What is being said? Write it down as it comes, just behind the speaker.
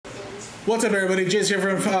What's up, everybody? Jace here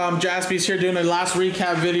from Jaspy's here doing the last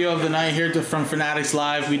recap video of the night here from Fanatics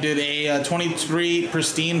Live. We did a 23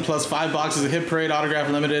 Pristine plus 5 boxes of Hit Parade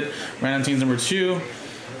Autograph Limited, random teams number 2.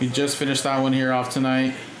 We just finished that one here off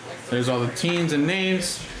tonight. There's all the teams and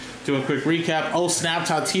names. Do a quick recap. Oh, snap,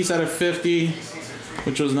 Tatis out of 50,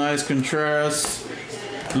 which was nice. Contreras,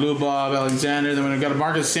 Lubov, Alexander. Then we got a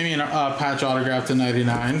Marcus Semien patch autograph to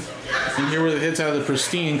 99. And here were the hits out of the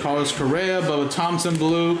Pristine. Carlos Correa, Bubba Thompson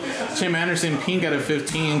blue, Tim Anderson pink out of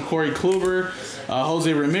 15, Corey Kluber,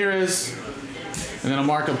 Jose Ramirez, and then a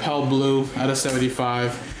Mark Appel blue out of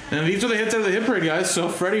 75. And these are the hits out of the Hit Parade, guys. So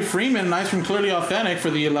Freddie Freeman, nice from Clearly Authentic for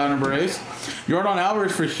the Atlanta Braves. Yordan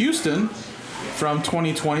Alvarez for Houston from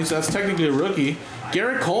 2020, so that's technically a rookie.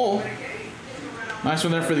 Garrett Cole, nice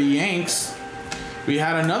one there for the Yanks. We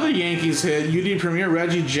had another Yankees hit, UD Premier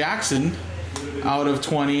Reggie Jackson out of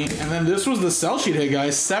 20. And then this was the sell sheet hit,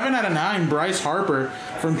 guys. 7 out of 9, Bryce Harper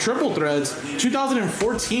from Triple Threads,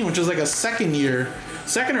 2014, which is like a second or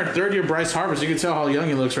third year Bryce Harper. So you can tell how young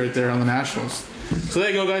he looks right there on the Nationals. So there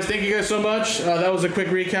you go, guys. Thank you guys so much. That was a quick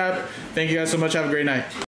recap. Thank you guys so much. Have a great night.